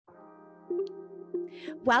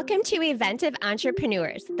Welcome to Eventive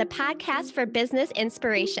Entrepreneurs, the podcast for business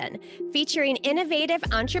inspiration, featuring innovative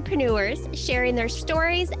entrepreneurs sharing their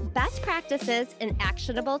stories, best practices, and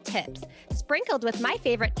actionable tips, sprinkled with my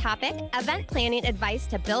favorite topic, event planning advice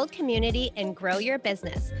to build community and grow your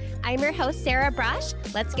business. I'm your host, Sarah Brush.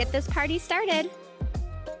 Let's get this party started.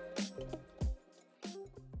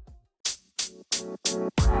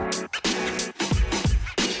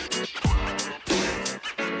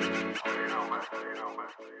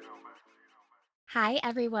 Hi,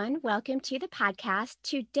 everyone. Welcome to the podcast.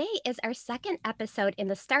 Today is our second episode in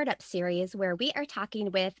the startup series where we are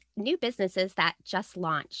talking with new businesses that just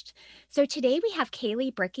launched. So today we have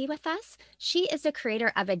Kaylee Brickey with us. She is the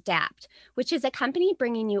creator of Adapt, which is a company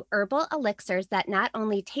bringing you herbal elixirs that not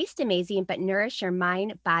only taste amazing, but nourish your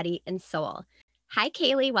mind, body, and soul. Hi,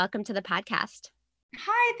 Kaylee. Welcome to the podcast.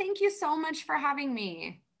 Hi, thank you so much for having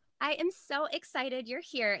me. I am so excited you're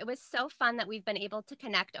here. It was so fun that we've been able to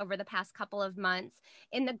connect over the past couple of months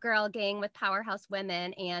in the Girl Gang with Powerhouse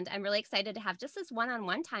Women. And I'm really excited to have just this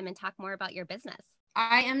one-on-one time and talk more about your business.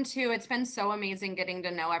 I am too. It's been so amazing getting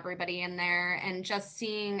to know everybody in there and just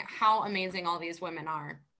seeing how amazing all these women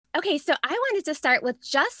are. Okay, so I wanted to start with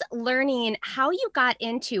just learning how you got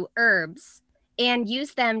into herbs and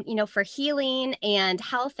use them, for healing and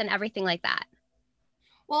health and everything like that.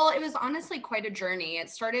 Well, it was honestly quite a journey. It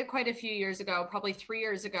started quite a few years ago, probably 3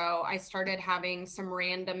 years ago. I started having some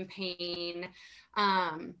random pain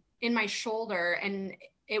in my shoulder, and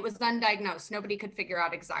it was undiagnosed. Nobody could figure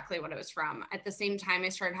out exactly what it was from. At the same time, I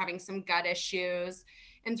started having some gut issues.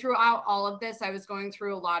 And throughout all of this, I was going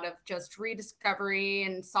through a lot of just rediscovery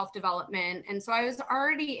and self-development. And so I was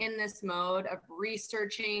already in this mode of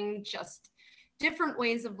researching just different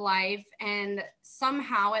ways of life. And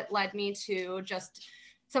somehow it led me to just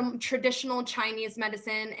some traditional Chinese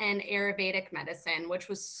medicine and Ayurvedic medicine, which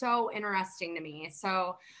was so interesting to me.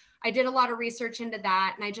 So I did a lot of research into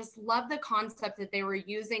that. And I just love the concept that they were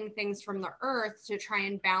using things from the earth to try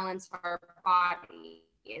and balance our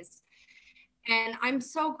bodies. And I'm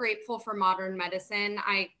so grateful for modern medicine.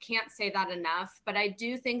 I can't say that enough, but I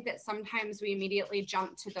do think that sometimes we immediately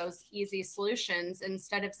jump to those easy solutions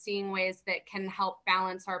instead of seeing ways that can help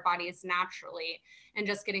balance our bodies naturally and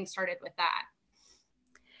just getting started with that.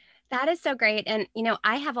 That is so great. And,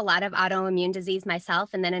 I have a lot of autoimmune disease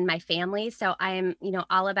myself and then in my family. So I'm,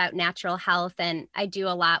 all about natural health, and I do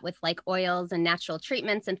a lot with like oils and natural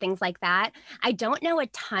treatments and things like that. I don't know a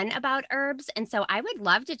ton about herbs. And so I would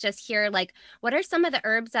love to just hear like, what are some of the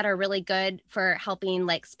herbs that are really good for helping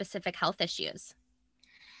like specific health issues?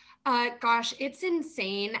 Gosh, it's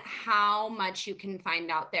insane how much you can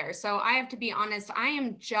find out there. So I have to be honest, I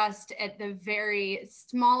am just at the very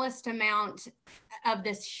smallest amount of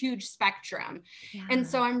this huge spectrum. Yeah. And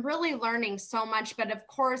so I'm really learning so much. But of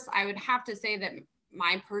course, I would have to say that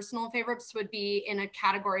my personal favorites would be in a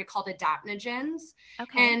category called adaptogens.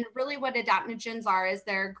 Okay. And really what adaptogens are is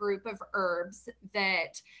they're a group of herbs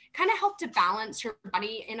that kind of help to balance your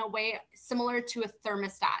body in a way similar to a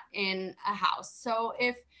thermostat in a house. So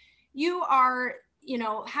if you are,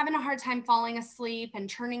 having a hard time falling asleep and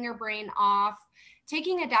turning your brain off,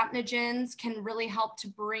 taking adaptogens can really help to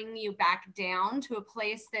bring you back down to a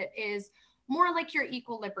place that is more like your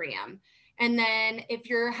equilibrium. And then if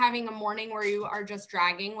you're having a morning where you are just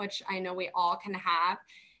dragging, which I know we all can have,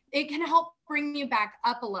 it can help bring you back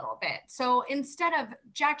up a little bit. So instead of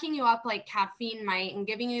jacking you up like caffeine might and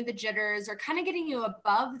giving you the jitters or kind of getting you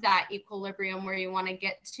above that equilibrium where you want to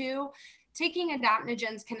get to, taking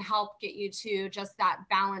adaptogens can help get you to just that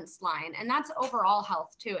balanced line. And that's overall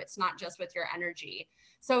health too. It's not just with your energy.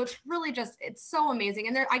 So it's really it's so amazing.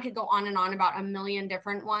 And I could go on and on about a million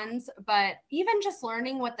different ones, but even just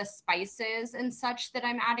learning what the spices and such that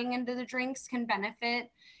I'm adding into the drinks can benefit,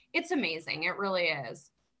 it's amazing. It really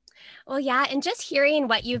is. Well, yeah. And just hearing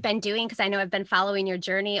what you've been doing, because I know I've been following your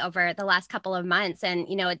journey over the last couple of months, and,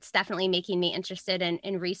 it's definitely making me interested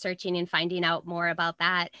in researching and finding out more about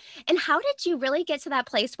that. And how did you really get to that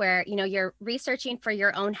place where, you're researching for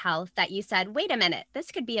your own health that you said, wait a minute,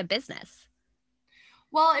 this could be a business?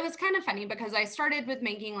 Well, it was kind of funny because I started with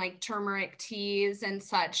making like turmeric teas and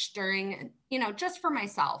such during, just for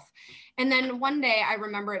myself. And then one day I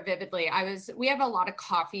remember it vividly. We have a lot of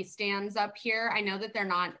coffee stands up here. I know that they're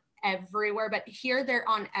not everywhere, but here they're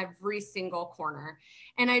on every single corner.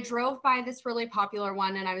 And I drove by this really popular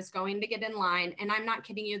one and I was going to get in line. And I'm not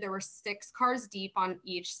kidding you, there were 6 cars deep on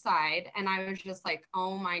each side. And I was just like,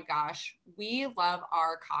 oh my gosh, we love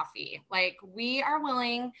our coffee. Like, we are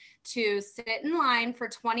willing to sit in line for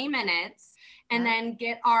 20 minutes and then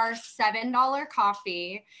get our $7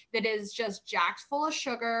 coffee that is just jacked full of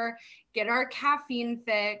sugar. get our caffeine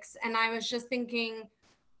fix. And I was just thinking,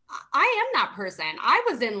 I am that person. I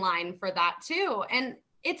was in line for that too. And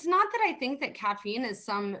it's not that I think that caffeine is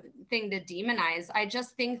something to demonize. I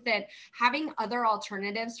just think that having other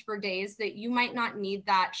alternatives for days that you might not need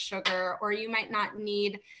that sugar, or you might not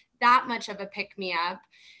need that much of a pick me up,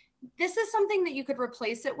 this is something that you could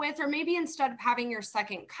replace it with. Or maybe instead of having your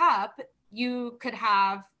second cup, you could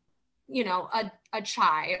have, you know, a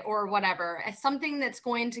chai or whatever, something that's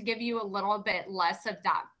going to give you a little bit less of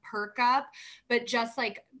that perk up, but just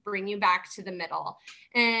like bring you back to the middle.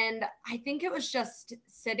 And I think it was just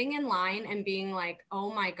sitting in line and being like,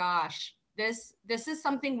 oh my gosh, this is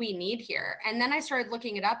something we need here. And then I started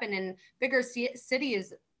looking it up, and in bigger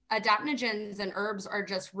cities, adaptogens and herbs are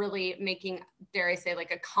just really making, dare I say,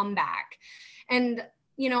 like a comeback. And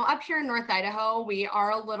you know, up here in North Idaho, we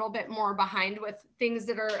are a little bit more behind with things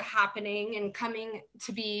that are happening and coming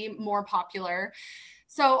to be more popular.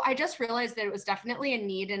 So I just realized that it was definitely a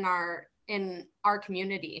need in our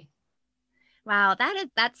community. Wow,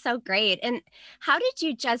 that's so great. And how did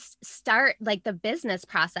you just start like the business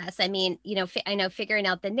process? I mean, you know, I know figuring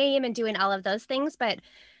out the name and doing all of those things, but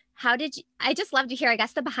how did you, I just love to hear, I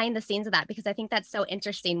guess, the behind the scenes of that, because I think that's so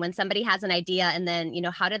interesting when somebody has an idea and then, you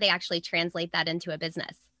know, how do they actually translate that into a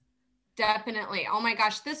business? Definitely. Oh my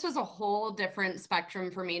gosh, this was a whole different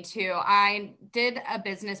spectrum for me too. I did a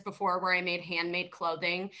business before where I made handmade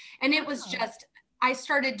clothing, and it was just, I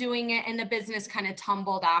started doing it and the business kind of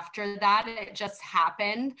tumbled after that. It just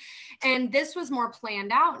happened. And this was more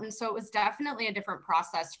planned out. And so it was definitely a different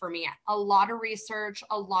process for me. A lot of research,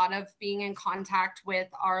 a lot of being in contact with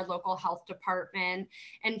our local health department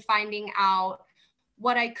and finding out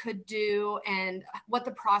what I could do and what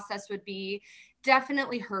the process would be.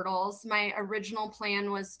 Definitely hurdles. My original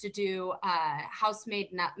plan was to do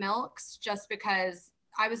house-made nut milks, just because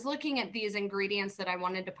I was looking at these ingredients that I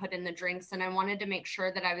wanted to put in the drinks, and I wanted to make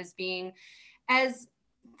sure that I was being as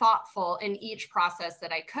thoughtful in each process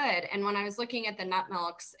that I could. And when I was looking at the nut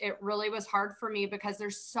milks, it really was hard for me because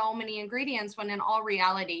there's so many ingredients, when in all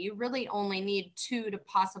reality, you really only need 2 to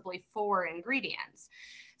possibly 4 ingredients.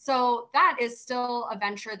 So that is still a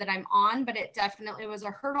venture that I'm on, but it definitely was a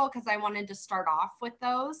hurdle because I wanted to start off with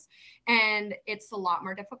those, and it's a lot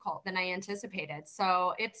more difficult than I anticipated.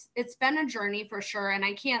 So it's been a journey for sure. And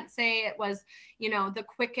I can't say it was, you know, the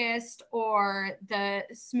quickest or the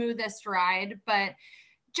smoothest ride, but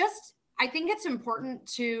just, I think it's important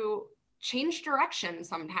to change direction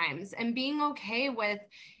sometimes and being okay with,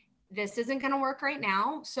 this isn't going to work right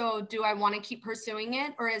now. So do I want to keep pursuing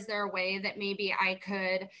it? Or is there a way that maybe I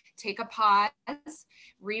could take a pause,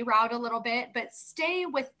 reroute a little bit, but stay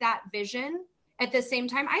with that vision? At the same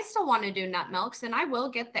time, I still want to do nut milks, and I will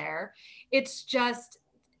get there. It's just,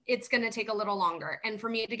 it's going to take a little longer. And for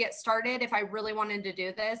me to get started, if I really wanted to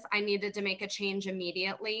do this, I needed to make a change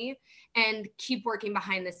immediately and keep working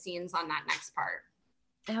behind the scenes on that next part.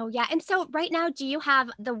 Oh, yeah. And so right now, do you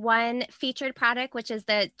have the one featured product, which is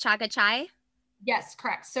the Chaga Chai? Yes,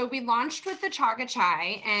 correct. So we launched with the Chaga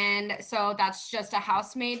Chai, and so that's just a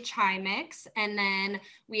house-made chai mix, and then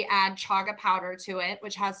we add chaga powder to it,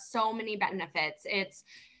 which has so many benefits. It's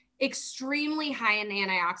extremely high in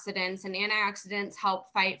antioxidants, and antioxidants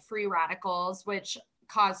help fight free radicals, which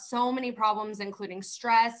cause so many problems, including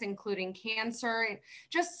stress, including cancer,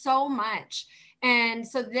 just so much. And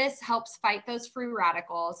so this helps fight those free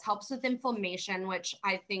radicals, helps with inflammation, which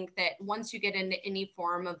I think that once you get into any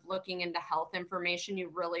form of looking into health information,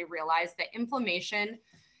 you really realize that inflammation,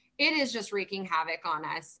 it is just wreaking havoc on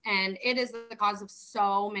us. And it is the cause of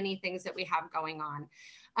so many things that we have going on.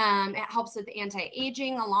 It helps with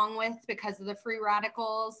anti-aging along with, because of the free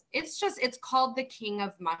radicals. It's called the king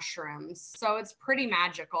of mushrooms. So it's pretty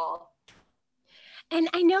magical. And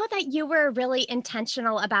I know that you were really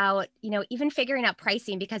intentional about, you know, even figuring out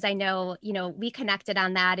pricing, because I know, you know, we connected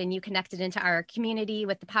on that and you connected into our community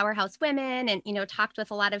with the Powerhouse Women and, you know, talked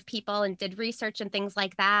with a lot of people and did research and things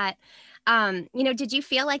like that. You know, did you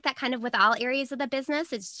feel like that kind of with all areas of the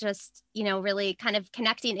business? It's just, you know, really kind of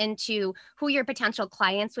connecting into who your potential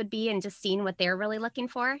clients would be and just seeing what they're really looking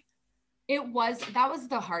for? That was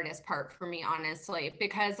the hardest part for me, honestly,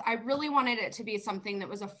 because I really wanted it to be something that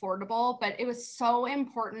was affordable, but it was so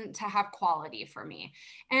important to have quality for me.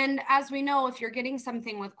 And as we know, if you're getting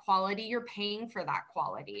something with quality, you're paying for that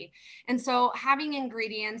quality. And so having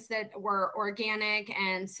ingredients that were organic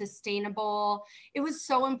and sustainable, it was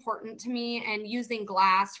so important to me, and using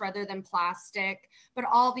glass rather than plastic. But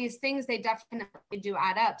all these things, they definitely do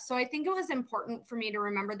add up. So I think it was important for me to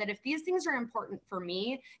remember that if these things are important for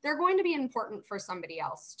me, they're going to be important for somebody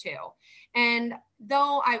else too. And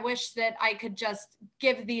though I wish that I could just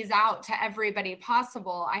give these out to everybody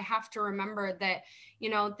possible, I have to remember that,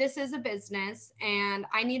 this is a business and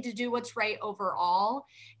I need to do what's right overall.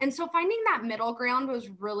 And so finding that middle ground was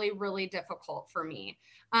really, really difficult for me.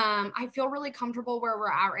 I feel really comfortable where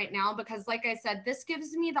we're at right now because, like I said, this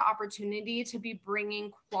gives me the opportunity to be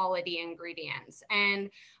bringing quality ingredients. And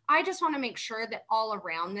I just want to make sure that all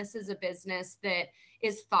around this is a business that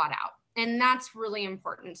is thought out. And that's really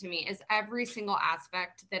important to me, is every single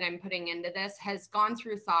aspect that I'm putting into this has gone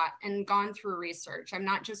through thought and gone through research. I'm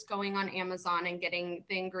not just going on Amazon and getting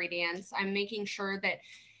the ingredients. I'm making sure that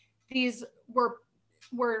these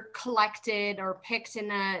were collected or picked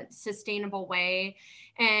in a sustainable way.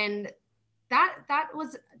 And that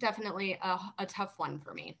was definitely a tough one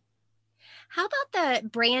for me. How about the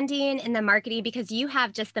branding and the marketing? Because you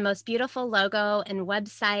have just the most beautiful logo and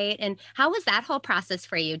website. And how was that whole process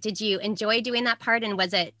for you? Did you enjoy doing that part? And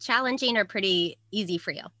was it challenging or pretty easy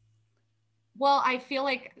for you? Well, I feel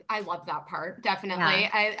like I love that part. Definitely.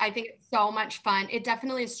 Yeah. I think it's so much fun. It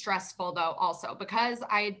definitely is stressful though, also, because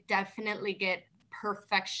I definitely get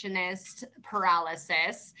perfectionist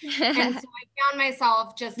paralysis. And so I found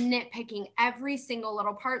myself just nitpicking every single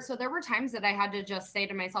little part. So there were times that I had to just say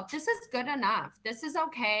to myself, this is good enough. This is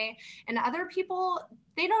okay. And other people,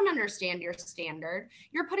 they don't understand your standard.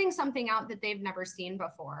 You're putting something out that they've never seen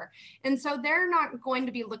before. And so they're not going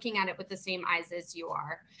to be looking at it with the same eyes as you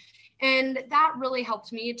are. And that really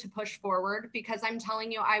helped me to push forward, because I'm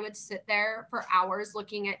telling you, I would sit there for hours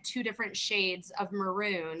looking at 2 different shades of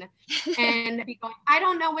maroon and be going, I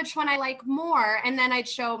don't know which one I like more. And then I'd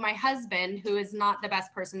show my husband, who is not the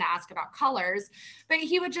best person to ask about colors, but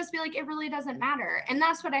he would just be like, it really doesn't matter. And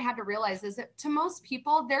that's what I had to realize, is that to most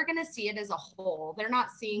people, they're going to see it as a whole. They're not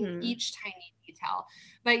seeing each tiny detail.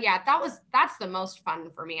 But yeah, that's the most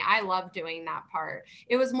fun for me. I love doing that part.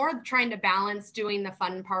 It was more trying to balance doing the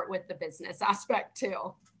fun part with the business aspect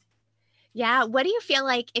too. Yeah. What do you feel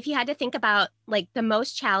like, if you had to think about like the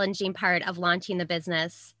most challenging part of launching the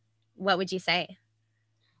business, what would you say?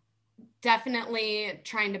 Definitely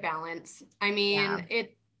trying to balance. I Yeah. mean,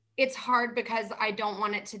 it's hard because I don't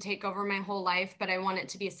want it to take over my whole life, but I want it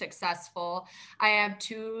to be successful. I have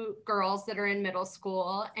 2 girls that are in middle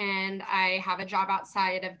school and I have a job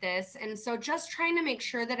outside of this. And so just trying to make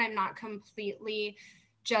sure that I'm not completely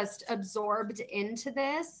just absorbed into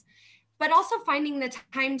this, but also finding the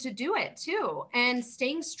time to do it too, and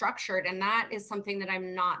staying structured. And that is something that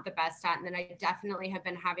I'm not the best at. And that I definitely have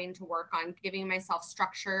been having to work on, giving myself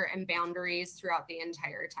structure and boundaries throughout the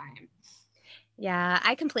entire time. Yeah,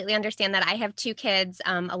 I completely understand that. I have 2 kids,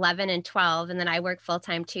 11 and 12, and then I work full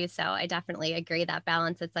time too. So I definitely agree that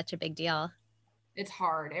balance is such a big deal. It's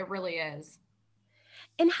hard. It really is.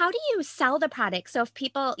 And how do you sell the product? So if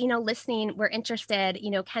people, listening were interested,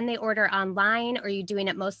 can they order online, or are you doing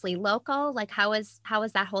it mostly local? Like how is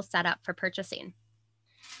that whole setup for purchasing?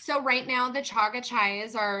 So right now, the Chaga Chai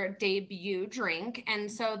is our debut drink.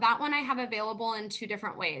 And so that one I have available in 2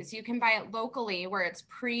 different ways. You can buy it locally, where it's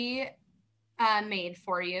made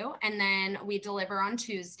for you, and then we deliver on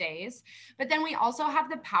Tuesdays. But then we also have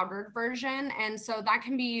the powdered version, and so that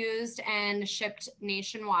can be used and shipped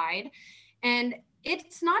nationwide. And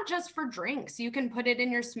it's not just for drinks. You can put it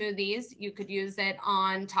in your smoothies. You could use it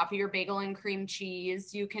on top of your bagel and cream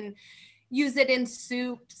cheese. You can use it in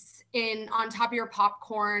soups, in on top of your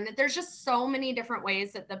popcorn. There's just so many different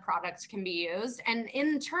ways that the product can be used. And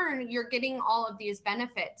in turn, you're getting all of these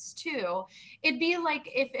benefits too. It'd be like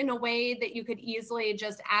if, in a way, that you could easily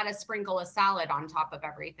just add a sprinkle of salad on top of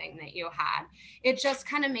everything that you had. It just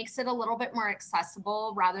kind of makes it a little bit more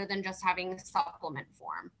accessible rather than just having supplement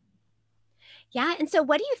form. Yeah. And so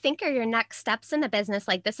what do you think are your next steps in the business?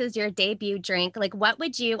 Like, this is your debut drink. Like, what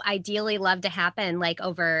would you ideally love to happen, like,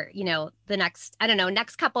 over, the next, I don't know,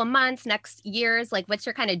 next couple of months, next years? Like, what's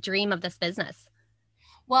your kind of dream of this business?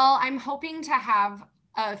 Well, I'm hoping to have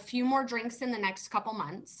a few more drinks in the next couple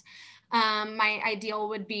months. My ideal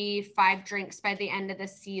would be 5 drinks by the end of the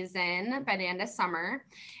season, by the end of summer.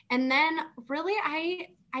 And then really,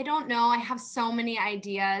 I don't know. I have so many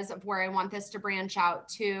ideas of where I want this to branch out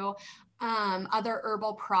to. Other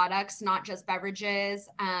herbal products, not just beverages.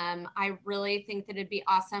 I really think that it'd be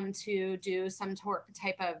awesome to do some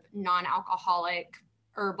type of non-alcoholic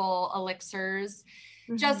herbal elixirs,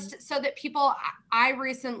 just so that people, I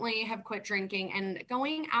recently have quit drinking, and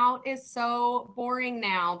going out is so boring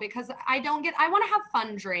now because I want to have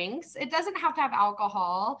fun drinks. It doesn't have to have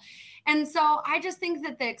alcohol. And so I just think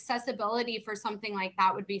that the accessibility for something like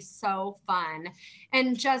that would be so fun.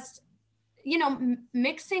 And just,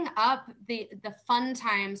 mixing up the fun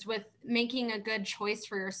times with making a good choice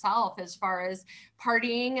for yourself as far as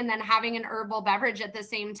partying and then having an herbal beverage at the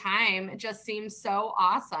same time, it just seems so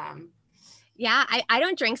awesome. Yeah, I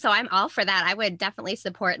don't drink, so I'm all for that. I would definitely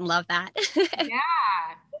support and love that. Yeah.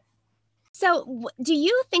 So, do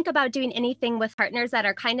you think about doing anything with partners that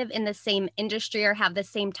are kind of in the same industry or have the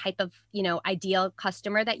same type of, ideal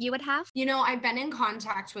customer that you would have? I've been in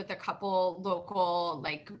contact with a couple local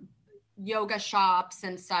like yoga shops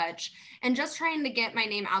and such, and just trying to get my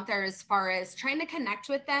name out there as far as trying to connect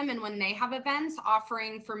with them, and when they have events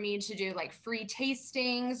offering for me to do like free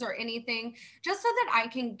tastings or anything, just so that I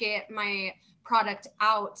can get my product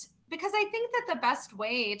out, because I think that the best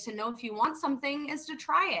way to know if you want something is to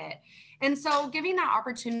try it. And so giving that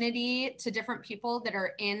opportunity to different people that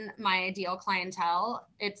are in my ideal clientele,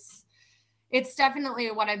 it's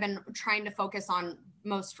definitely what I've been trying to focus on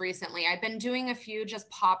most recently. I've been doing a few just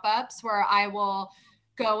pop-ups where I will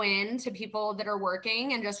go in to people that are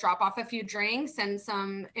working and just drop off a few drinks and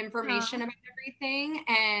some information about everything,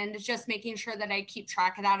 and just making sure that I keep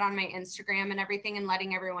track of that on my Instagram and everything, and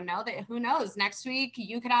letting everyone know that who knows, next week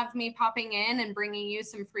you could have me popping in and bringing you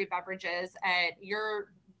some free beverages at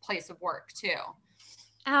your place of work too.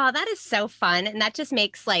 Oh, that is so fun. And that just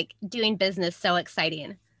makes like doing business so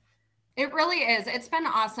exciting. It really is. It's been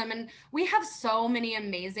awesome. And we have so many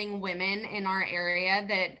amazing women in our area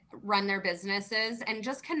that run their businesses, and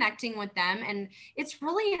just connecting with them. And it's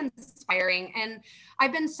really inspiring. And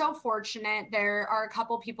I've been so fortunate. There are a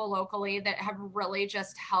couple people locally that have really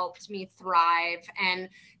just helped me thrive. And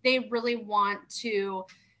they really want to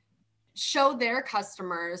show their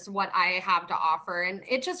customers what I have to offer. And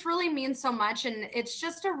it just really means so much. And it's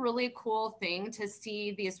just a really cool thing to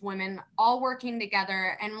see these women all working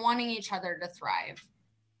together and wanting each other to thrive.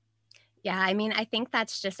 Yeah, I mean, I think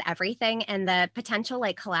that's just everything. And the potential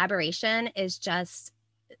like collaboration is just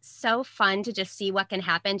so fun to just see what can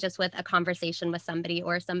happen just with a conversation with somebody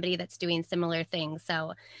or somebody that's doing similar things.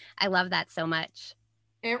 So I love that so much.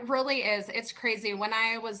 It really is. It's crazy. When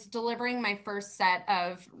I was delivering my first set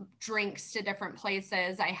of drinks to different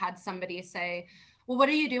places, I had somebody say, "Well, what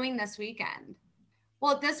are you doing this weekend?"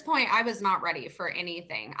 Well, at this point, I was not ready for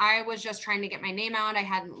anything. I was just trying to get my name out. I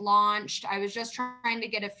hadn't launched. I was just trying to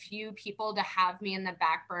get a few people to have me in the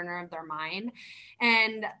back burner of their mind.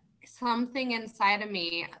 And something inside of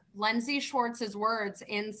me, Lindsay Schwartz's words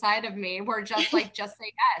inside of me were just like, just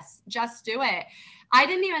say yes, just do it. I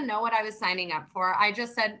didn't even know what I was signing up for. I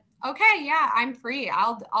just said, okay, yeah, I'm free.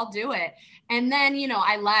 I'll do it. And then,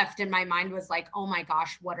 I left and my mind was like, oh my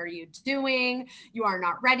gosh, what are you doing? You are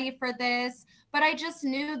not ready for this. But I just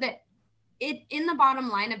knew that in the bottom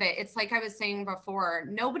line of it, it's like I was saying before,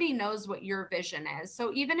 nobody knows what your vision is.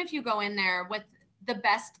 So even if you go in there with the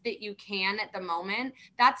best that you can at the moment,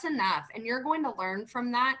 that's enough. And you're going to learn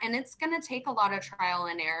from that. And it's going to take a lot of trial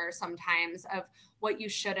and error sometimes of what you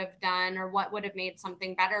should have done or what would have made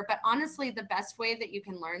something better. But honestly, the best way that you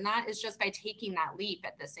can learn that is just by taking that leap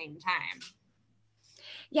at the same time.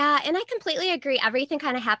 Yeah, and I completely agree. Everything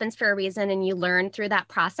kind of happens for a reason and you learn through that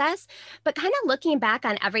process. But kind of looking back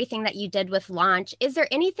on everything that you did with launch, is there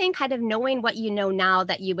anything kind of knowing what you know now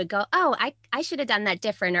that you would go, oh, I should have done that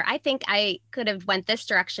different, or I think I could have went this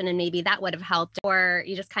direction and maybe that would have helped, or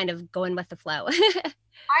you just kind of going with the flow?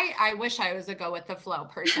 I wish I was a go with the flow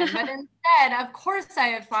person, but instead, of course, I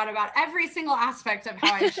have thought about every single aspect of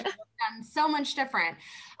how I should have done so much different.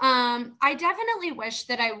 I definitely wish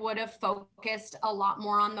that I would have focused a lot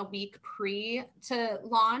more on the week pre to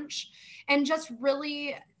launch and just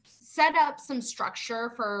really set up some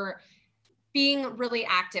structure for being really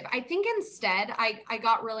active. I think instead I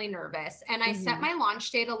got really nervous and I set my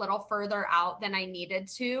launch date a little further out than I needed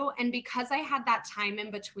to. And because I had that time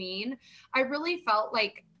in between, I really felt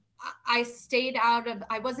like I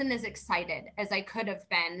wasn't as excited as I could have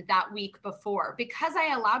been that week before, because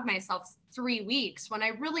I allowed myself 3 weeks when I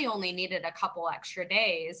really only needed a couple extra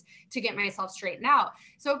days to get myself straightened out.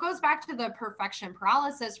 So it goes back to the perfection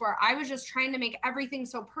paralysis, where I was just trying to make everything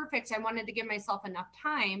so perfect. I wanted to give myself enough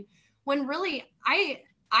time, when really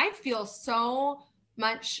I feel so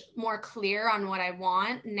much more clear on what I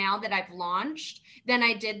want now that I've launched than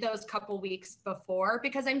I did those couple weeks before,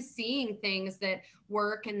 because I'm seeing things that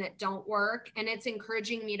work and that don't work, and it's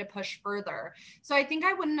encouraging me to push further. So I think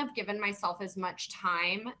I wouldn't have given myself as much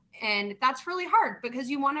time, and that's really hard because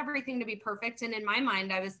you want everything to be perfect. And in my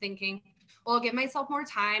mind, I was thinking, well, I'll give myself more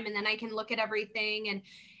time and then I can look at everything,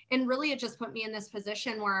 and really it just put me in this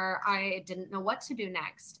position where I didn't know what to do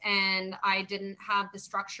next, and I didn't have the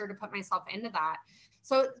structure to put myself into that.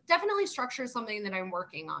 So definitely structure is something that I'm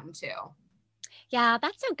working on too. Yeah,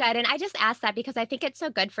 that's so good. And I just asked that because I think it's so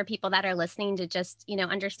good for people that are listening to just,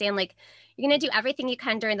 understand like you're going to do everything you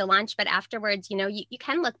can during the launch, but afterwards, you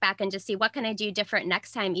can look back and just see what can I do different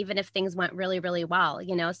next time, even if things went really, really well.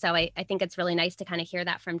 So I think it's really nice to kind of hear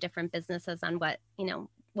that from different businesses on what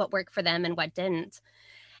worked for them and what didn't.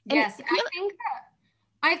 And Yes,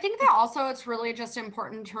 I think that also it's really just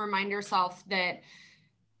important to remind yourself that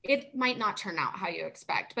it might not turn out how you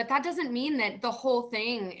expect, but that doesn't mean that the whole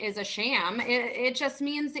thing is a sham. It just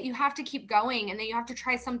means that you have to keep going and that you have to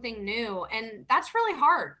try something new. And that's really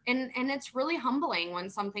hard. And it's really humbling when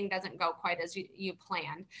something doesn't go quite as you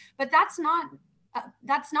planned, but that's not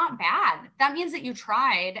bad. That means that you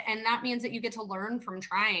tried, and that means that you get to learn from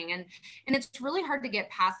trying. And it's really hard to get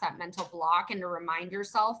past that mental block and to remind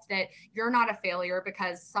yourself that you're not a failure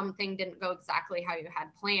because something didn't go exactly how you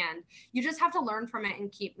had planned. You just have to learn from it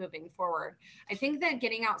and keep moving forward. I think that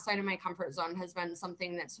getting outside of my comfort zone has been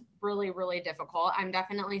something that's really, really difficult. I'm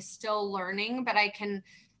definitely still learning, but I can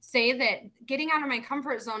say that getting out of my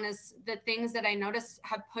comfort zone is the things that I notice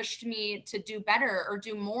have pushed me to do better or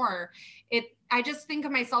do more. I just think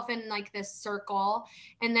of myself in like this circle.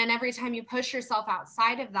 And then every time you push yourself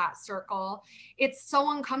outside of that circle, it's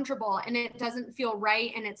so uncomfortable and it doesn't feel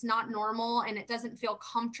right. And it's not normal and it doesn't feel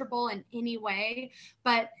comfortable in any way.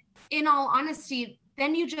 But in all honesty,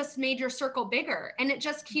 then you just made your circle bigger and it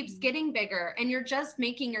just keeps getting bigger and you're just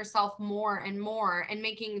making yourself more and more and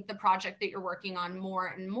making the project that you're working on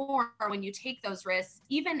more and more when you take those risks,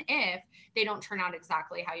 even if they don't turn out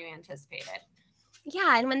exactly how you anticipated.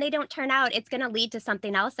 Yeah. And when they don't turn out, it's going to lead to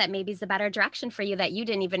something else that maybe is a better direction for you that you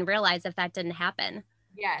didn't even realize if that didn't happen.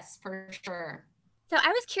 Yes, for sure. So I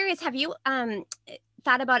was curious, have you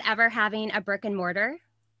thought about ever having a brick and mortar?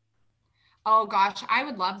 Oh gosh, I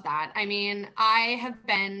would love that. I mean,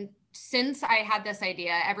 since I had this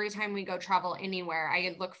idea, every time we go travel anywhere,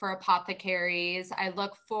 I look for apothecaries. I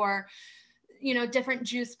look for, different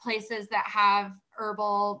juice places that have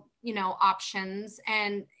herbal, options.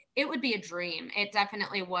 And it would be a dream. It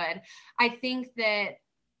definitely would. I think that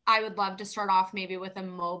I would love to start off maybe with a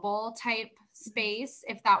mobile type space,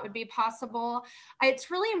 if that would be possible.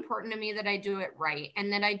 It's really important to me that I do it right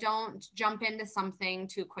and that I don't jump into something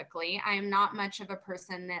too quickly. I am not much of a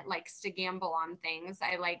person that likes to gamble on things.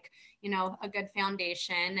 I like, a good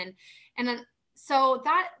foundation and then so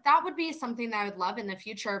that would be something that I would love in the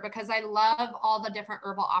future because I love all the different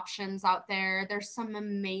herbal options out there. There's some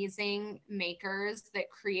amazing makers that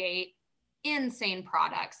create insane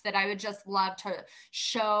products that I would just love to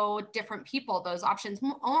show different people those options,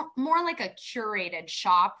 more like a curated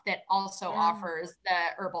shop that also offers the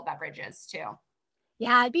herbal beverages too.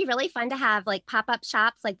 Yeah, it'd be really fun to have like pop-up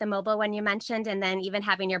shops like the mobile one you mentioned, and then even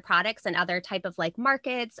having your products and other type of like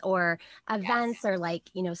markets or events or like,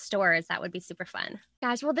 stores. That would be super fun.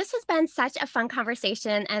 Gosh, well, this has been such a fun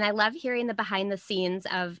conversation. And I love hearing the behind the scenes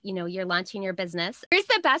of, you're launching your business. Where's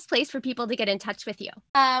the best place for people to get in touch with you?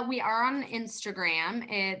 We are on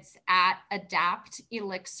Instagram. It's at Adapt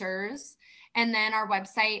Elixirs. And then our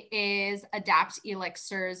website is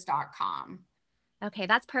adaptelixirs.com. Okay,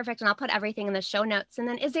 that's perfect. And I'll put everything in the show notes. And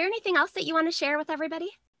then is there anything else that you want to share with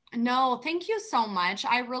everybody? No, thank you so much.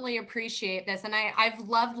 I really appreciate this. And I've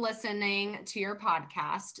loved listening to your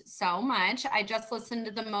podcast so much. I just listened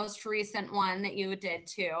to the most recent one that you did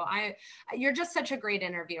too. You're just such a great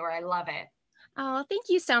interviewer. I love it. Oh, thank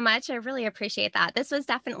you so much. I really appreciate that. This was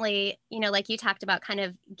definitely, like you talked about kind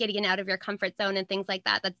of getting out of your comfort zone and things like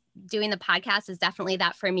that. That's doing the podcast is definitely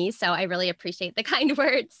that for me. So I really appreciate the kind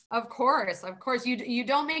words. Of course. You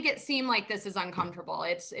don't make it seem like this is uncomfortable.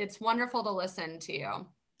 It's wonderful to listen to you.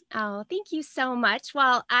 Oh, thank you so much.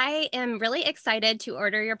 Well, I am really excited to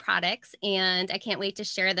order your products and I can't wait to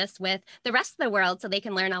share this with the rest of the world so they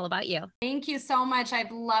can learn all about you. Thank you so much.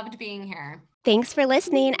 I've loved being here. Thanks for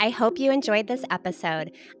listening. I hope you enjoyed this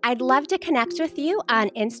episode. I'd love to connect with you on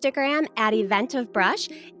Instagram at Event of Brush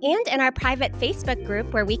and in our private Facebook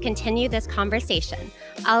group where we continue this conversation.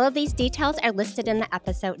 All of these details are listed in the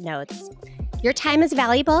episode notes. Your time is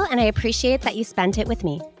valuable and I appreciate that you spent it with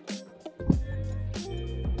me.